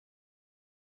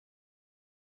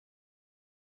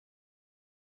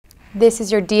This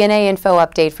is your DNAinfo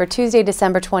update for Tuesday,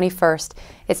 December 21st.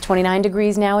 It's 29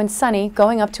 degrees now and sunny,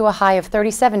 going up to a high of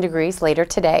 37 degrees later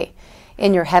today.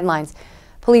 In your headlines,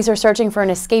 police are searching for an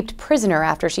escaped prisoner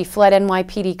after she fled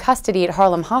NYPD custody at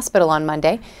Harlem Hospital on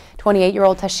Monday.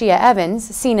 28-year-old Tashia Evans,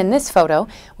 seen in this photo,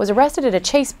 was arrested at a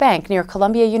Chase Bank near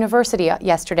Columbia University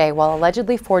yesterday while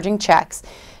allegedly forging checks.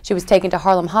 She was taken to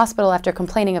Harlem Hospital after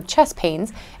complaining of chest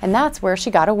pains, and that's where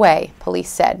she got away, police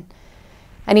said.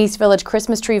 An East Village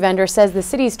Christmas tree vendor says the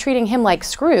city's treating him like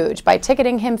Scrooge by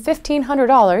ticketing him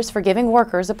 $1,500 for giving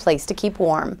workers a place to keep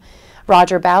warm.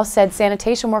 Roger Bow said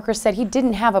sanitation workers said he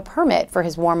didn't have a permit for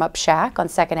his warm-up shack on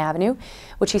 2nd Avenue,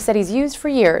 which he said he's used for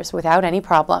years without any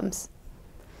problems.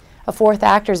 A fourth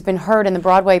actor's been hurt in the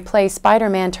Broadway play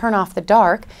Spider-Man Turn Off the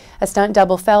Dark. A stunt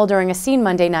double fell during a scene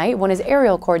Monday night when his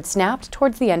aerial cord snapped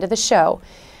towards the end of the show.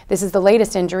 This is the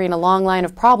latest injury in a long line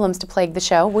of problems to plague the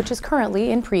show, which is currently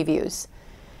in previews.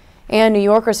 And New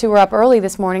Yorkers who were up early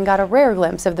this morning got a rare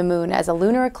glimpse of the moon as a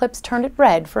lunar eclipse turned it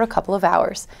red for a couple of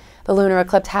hours. The lunar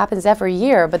eclipse happens every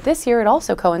year, but this year it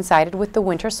also coincided with the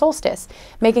winter solstice,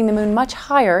 making the moon much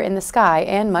higher in the sky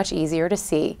and much easier to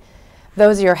see.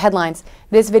 Those are your headlines.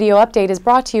 This video update is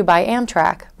brought to you by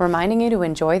Amtrak, reminding you to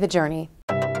enjoy the journey.